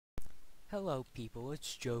Hello people,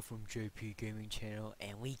 it's Joe from JP Gaming Channel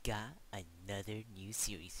and we got another new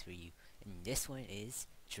series for you. And this one is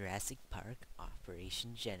Jurassic Park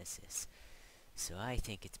Operation Genesis. So I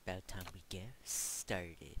think it's about time we get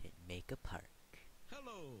started and make a park.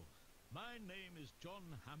 Hello, my name is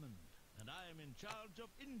John Hammond and I am in charge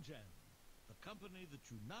of InGen, the company that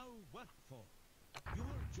you now work for.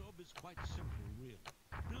 Your job is quite simple really.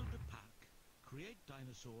 Build a park, create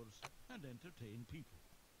dinosaurs and entertain people.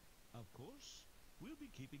 Of course, we'll be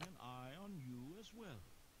keeping an eye on you as well.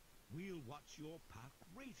 We'll watch your park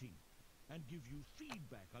rating and give you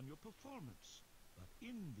feedback on your performance. But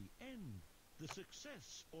in the end, the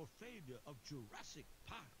success or failure of Jurassic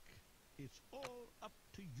Park, it's all up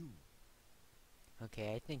to you.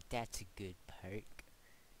 Okay, I think that's a good park.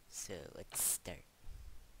 So let's start.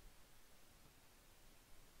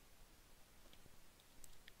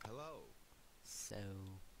 Hello. So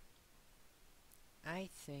I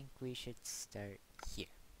think we should start here.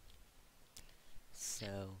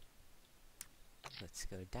 So let's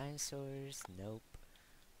go dinosaurs, nope.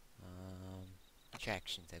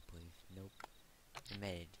 Attractions, I believe, nope.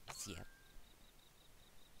 Amenities, yep.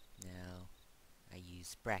 Now I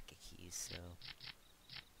use bracket keys, so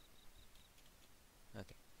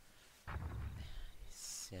okay.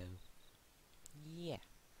 So yeah.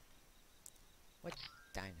 What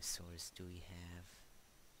dinosaurs do we have?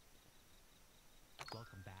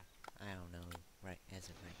 Welcome back. I don't know right as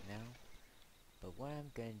of right now. But what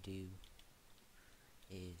I'm gonna do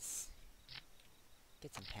is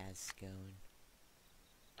get some paths going.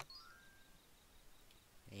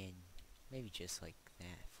 And maybe just like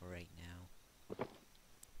that for right now.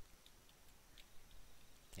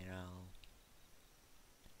 And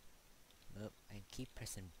oh, I keep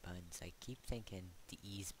pressing buttons. I keep thinking the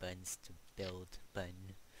ease buttons to build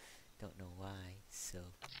button. Don't know why.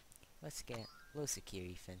 So let's get low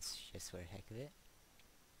security fence just for the heck of it.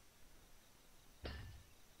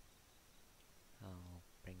 I'll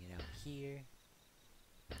bring it out here,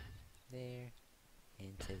 there,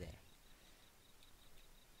 into there.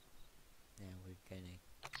 Now we're gonna,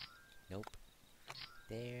 nope,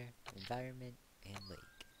 there, environment, and lake.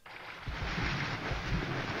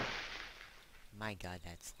 My god,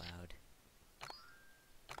 that's loud.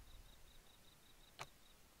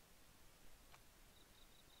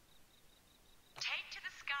 Take to the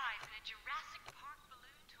skies in a Jurassic Park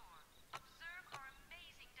balloon tour. Observe our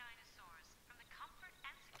amazing dinosaurs from the comfort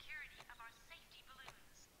and security of our safety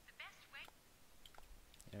balloons. The best way...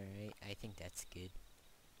 Alright, I think that's good.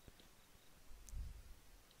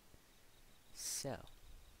 So,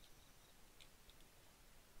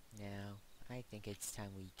 now I think it's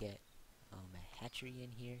time we get a hatchery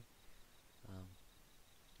in here.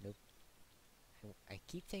 Nope. I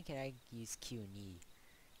keep thinking I use Q and E.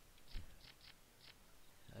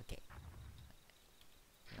 Okay.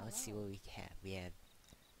 Now let's see what we have. We have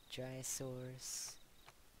Drysaurus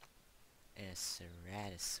and a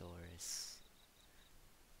Ceratosaurus.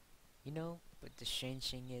 You know, but the strange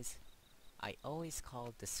thing is, I always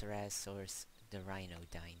called the Ceratosaurus the Rhino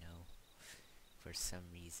Dino for some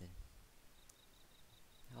reason.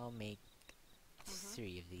 I'll make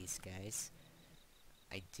 3 of these guys.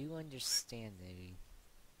 I do understand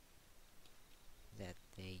that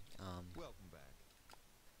they Welcome back.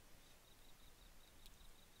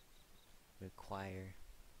 require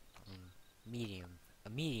a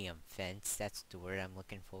medium fence. That's the word I'm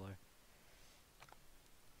looking for.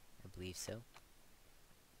 I believe so.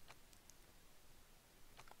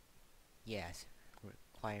 Yes,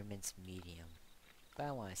 requirements medium. But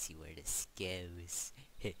I want to see where this goes.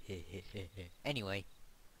 Anyway,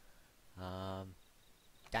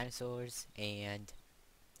 dinosaurs and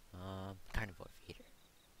carnivore feeder.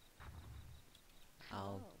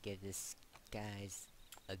 I'll give this guys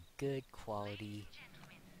a good quality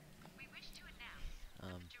We wish to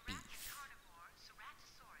announce beef. carnivore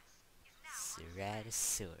Ceratosaurus is now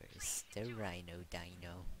Ceratosaurus, the Rhino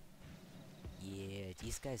Dino. Yeah,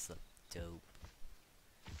 these guys look dope.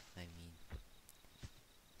 I mean,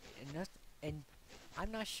 and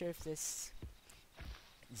I'm not sure if this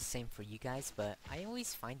is the same for you guys, but I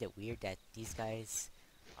always find it weird that these guys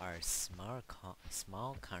are small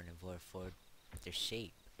carnivore for their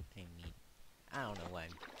shape. I mean, I don't know what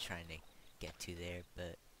I'm trying to get to there,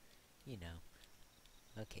 but you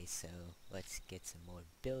know. Okay, so let's get some more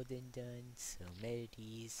building done. So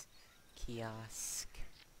amenities, kiosk,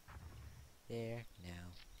 there,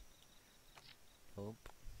 now. Nope.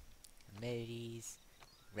 Amenities,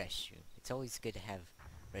 restroom. It's always good to have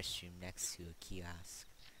restroom next to a kiosk.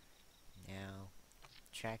 Now,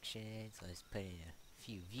 attractions, let's put in a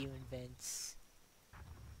few viewing vents.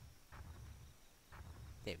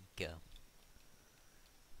 There we go.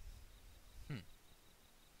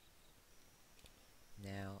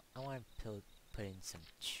 some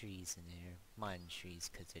trees in there. Modern trees,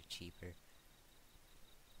 because they're cheaper.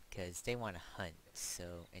 Because they want to hunt,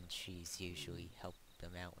 so, and trees usually help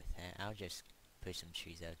them out with that. I'll just put some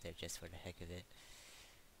trees out there just for the heck of it.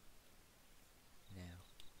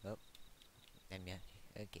 Now, oh,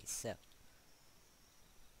 okay, so,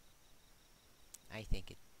 I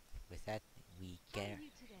think with that,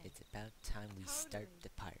 it's about time we start the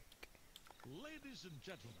park. Ladies and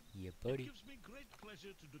gentlemen, Yeah, it buddy. gives me great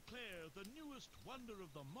pleasure to declare the newest wonder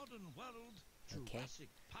of the modern world, Okay. Jurassic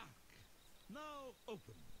Park, now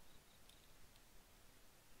open.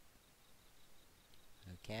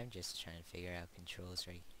 Okay, I'm just trying to figure out controls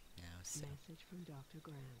right now, so. Message from Dr.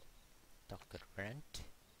 Grant. Dr. Grant.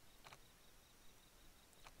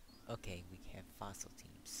 Okay, we have fossil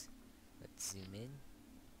teams. Let's zoom in.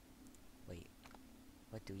 Wait,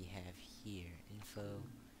 what do we have here? Info.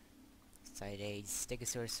 Side A,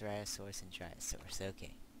 Stegosaurus, Ceratosaurus, and Triasaurus.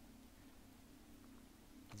 Okay.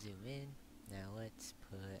 Zoom in. Now let's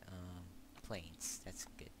put, planes. That's a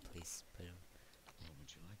good place to put them. What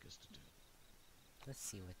would you like us to do? Let's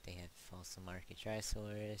see what they have. Fossil market.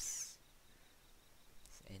 Triasaurus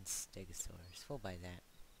and Stegosaurus. We'll buy that.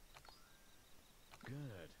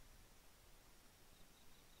 Good.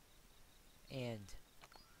 And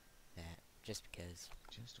that. Just because.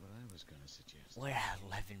 Just what I was gonna suggest. We're at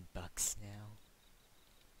 $11 now.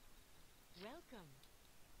 Welcome.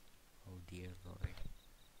 Oh dear lord.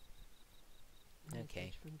 Okay.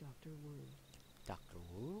 Message from Dr. Wu. Dr.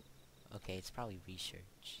 Wu? Okay, it's probably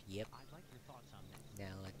research. Yep. I'd like your thoughts on this.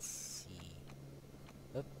 Now let's see.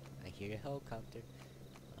 Oop, I hear a helicopter.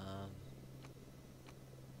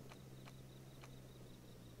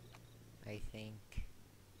 I think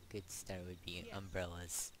good start would be Yes.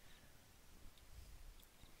 umbrellas.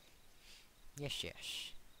 Yes.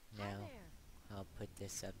 Hi Now there. I'll put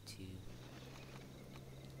this up to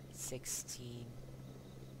 16.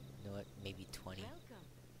 You know what? Maybe 20. Welcome.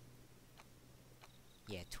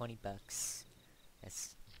 Yeah, $20. That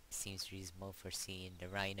seems reasonable for seeing the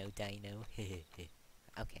Rhino Dino.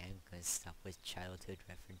 Okay, I'm gonna stop with childhood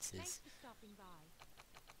references. Thanks for stopping by.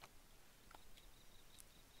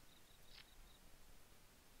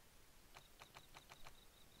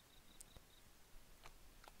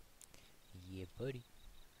 Yeah, buddy.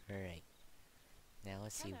 Alright. Now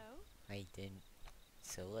let's see. Hello. I didn't.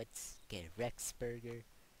 So let's get a Rex burger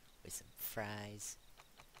with some fries.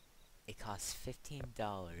 It costs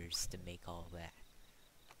 $15 to make all that.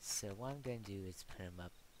 So what I'm gonna do is put them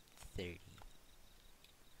up 30.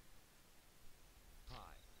 Hi.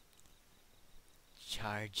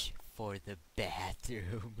 Charge for the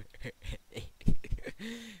bathroom.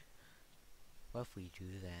 What if we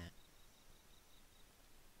do that?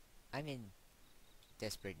 I'm in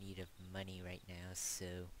desperate need of money right now, so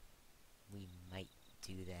we might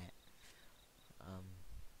do that.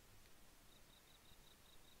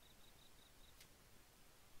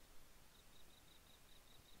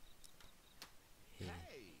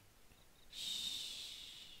 Hey!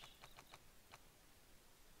 Shh.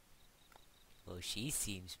 Well, she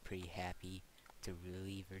seems pretty happy to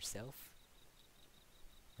relieve herself.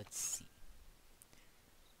 Let's see.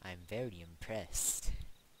 I'm very impressed.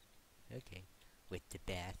 Okay. With the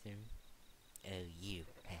bathroom. Oh, you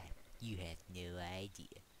had no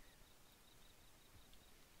idea.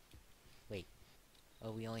 Wait.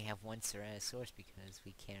 Oh, we only have one Ceratosaurus because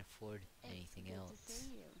we can't afford anything else. Good to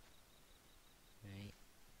see you. Right?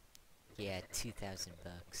 Yeah,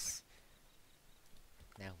 $2,000.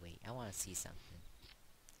 Now wait, I want to see something.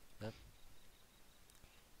 Oop.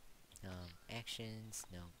 Actions,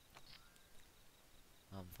 no.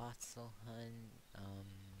 Fossil hunt,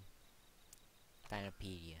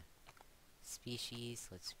 Dinopedia. Species,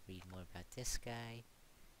 let's read more about this guy.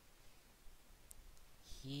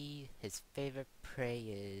 His favorite prey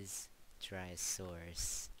is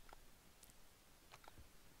Dryosaurus.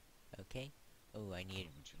 Okay. Oh, I need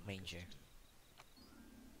What would you like us Ranger. to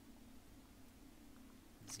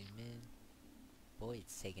do? Zoom in. Boy,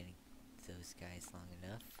 it's taking those guys long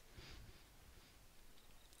enough.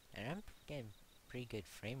 And I'm getting pretty good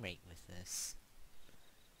frame rate with this.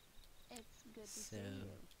 It's good to So, see you.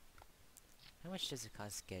 how much does it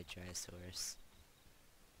cost to get a Dryosaurus?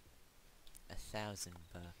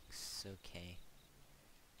 $1,000. Okay.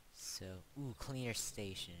 So, ooh, cleaner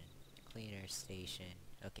station. Cleaner station.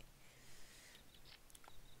 Okay.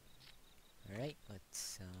 Alright,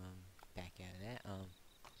 let's, back out of that.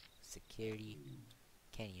 Security.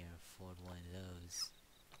 Can't even afford one of those.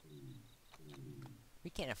 We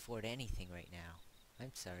can't afford anything right now.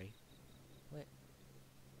 I'm sorry. What?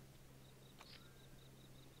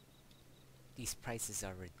 These prices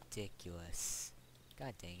are ridiculous.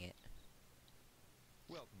 God dang it.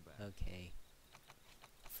 Welcome back. Okay.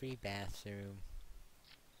 Free bathroom.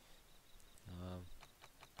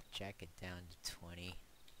 Jack it down to 20.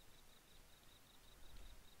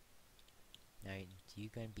 Now, you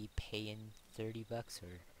gonna be paying 30 bucks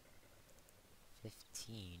or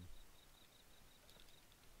 15?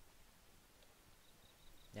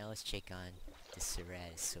 Now let's check on the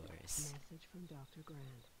Ceratosaurus. Message from Dr. Grant.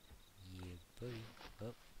 Yeah, buddy.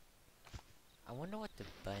 Oh. I wonder what the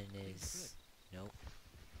button is. Nope.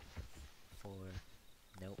 4.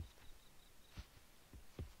 Nope.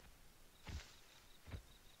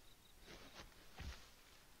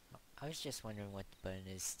 I was just wondering what the button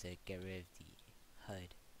is to get rid of the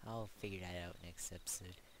HUD. I'll figure that out next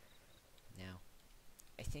episode. Now,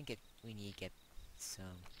 I think we need to get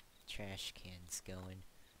some trash cans going.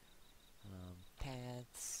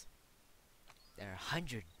 Paths. They're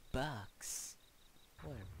 100 bucks.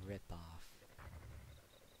 What a ripoff.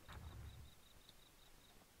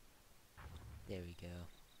 There we go.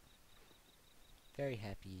 Very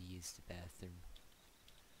happy to use the bathroom.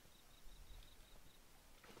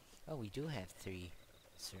 Oh, we do have 3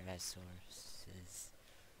 Ceratosaurus.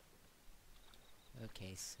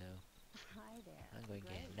 Okay, so Hi there. I'm going to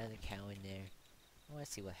get Great. another cow in there. I want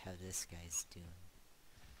to see how this guy's doing.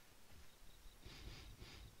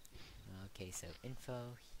 Okay, so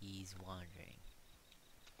info, he's wandering.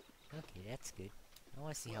 Okay, that's good. I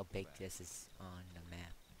want to see how big this is on the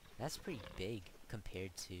map. That's pretty big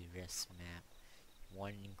compared to rest map.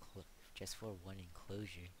 Just for one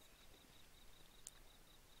enclosure.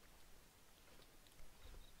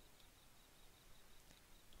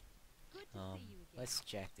 Good to see you again. Let's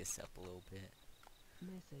jack this up a little bit.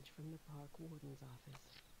 Message from the park warden's office.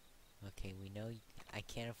 Okay, we know I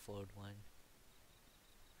can't afford one.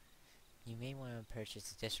 You may want to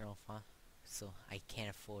purchase additional funds, so I can't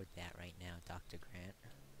afford that right now, Dr. Grant.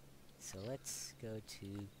 So let's go to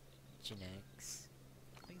genetics.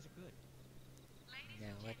 Things are good. Ladies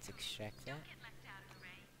Now and let's gentlemen, extract that. don't get left out of the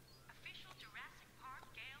rain. Official Jurassic Park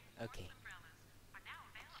Gale Okay. Force umbrellas are now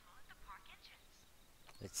available at the park entrance.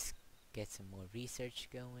 Let's get some more research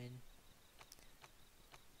going.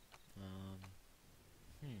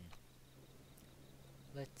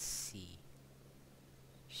 Let's see.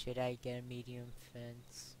 Should I get a medium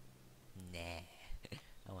fence? Nah.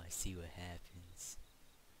 I want to see what happens.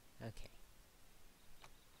 Okay.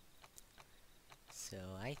 So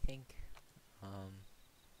I think,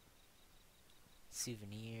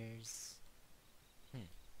 souvenirs.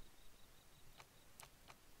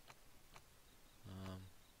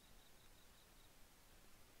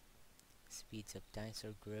 Speeds up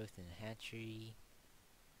dinosaur growth in the hatchery.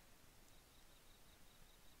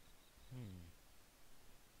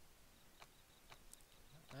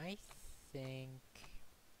 I think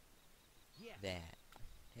Yes. that.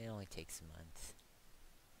 It only takes a month.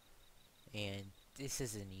 And this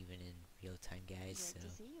isn't even in real time, guys, Great so to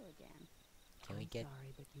see you again. can we I'm get...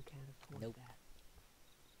 sorry, but you can't afford Nope. that.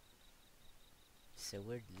 So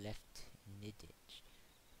we're left in the ditch.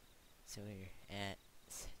 So we're at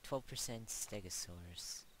 12%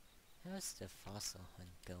 Stegosaurus. How's the fossil hunt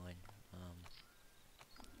going?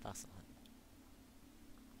 Fossil hunt.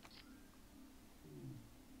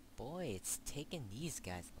 Boy, it's taken these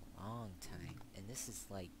guys a long time. And this is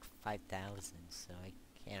like 5,000, so I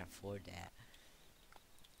can't afford that.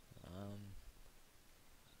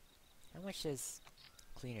 How much does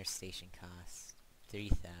cleaner station cost?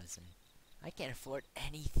 3,000. I can't afford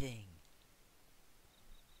anything.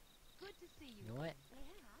 Good to see you. You know what? Hey,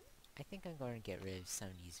 hang on. I think I'm going to get rid of some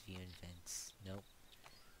of these view vents. Nope.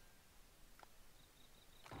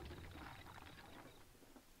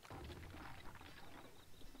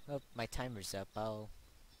 Oh, my timer's up. I'll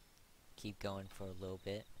keep going for a little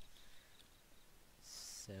bit.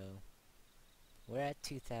 So, we're at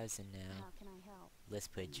 2,000 now. How can I help? Let's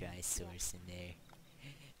put a dry source in there.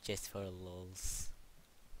 Just for lulz.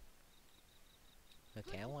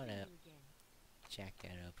 Okay, I want to You again. jack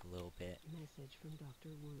that up a little bit. Message from Dr.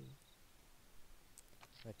 Wu.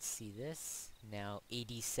 Let's see this. Now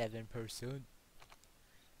 87%.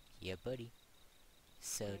 Yeah, buddy.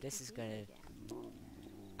 So Great this to is see you gonna... again.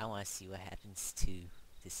 I want to see what happens to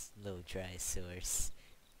this little dry source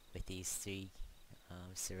with these 3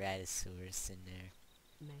 Ceratosaurus in there.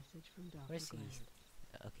 Message from Dr. Where's Grant. these?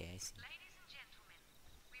 Okay, I see. Ladies and gentlemen,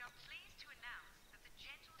 we are pleased to announce that the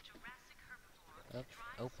gentle Jurassic herbivore, Oh,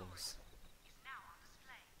 Rhino, opals. is now on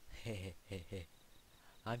display.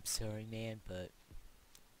 I'm sorry, man, but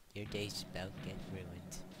your day's about to get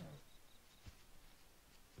ruined.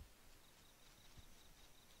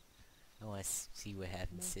 I want to see what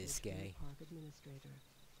happens to this Message from the guy. park administrator.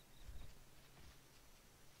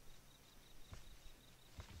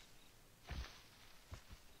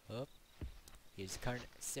 Here's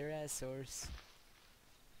Ceratosaurus.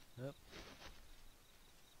 Oh.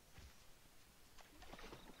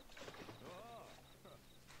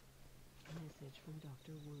 Message from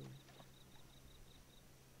Dr. Wu.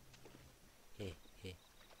 Heh heh.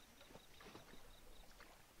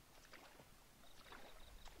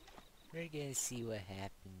 We're gonna see what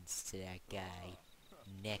happens to that guy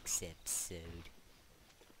next episode.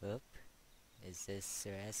 Oop. Is this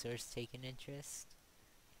Ceratosaurus taking interest?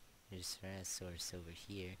 There's Ceratosaurus over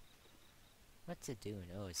here. What's it doing?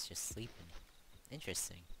 Oh, it's just sleeping.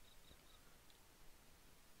 Interesting.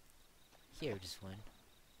 Here's one.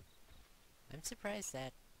 I'm surprised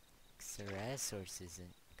that Ceratosaurus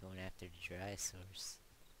isn't going after the Drysaurus.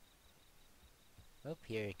 Oh,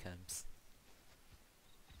 here it comes.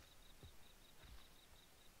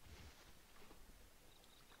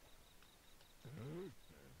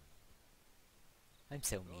 I'm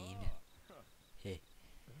so mean. Heh.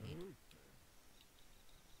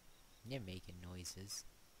 You're making noises.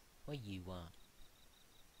 What you want?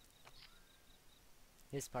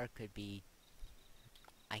 This part could be...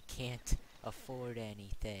 I can't afford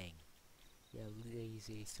anything. You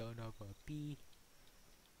lazy son of a bee.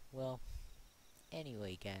 Well,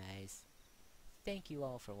 anyway guys. Thank you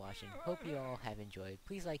all for watching. Hope you all have enjoyed.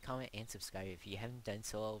 Please like, comment, and subscribe if you haven't done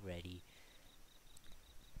so already.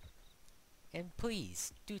 And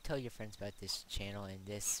please, do tell your friends about this channel and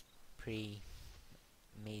this pretty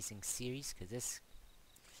amazing series, because this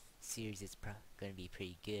series is gonna be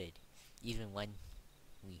pretty good. Even when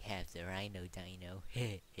we have the Rhino Dino.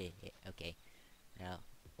 Okay. Now,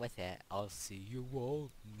 with that, I'll see you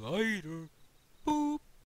all later.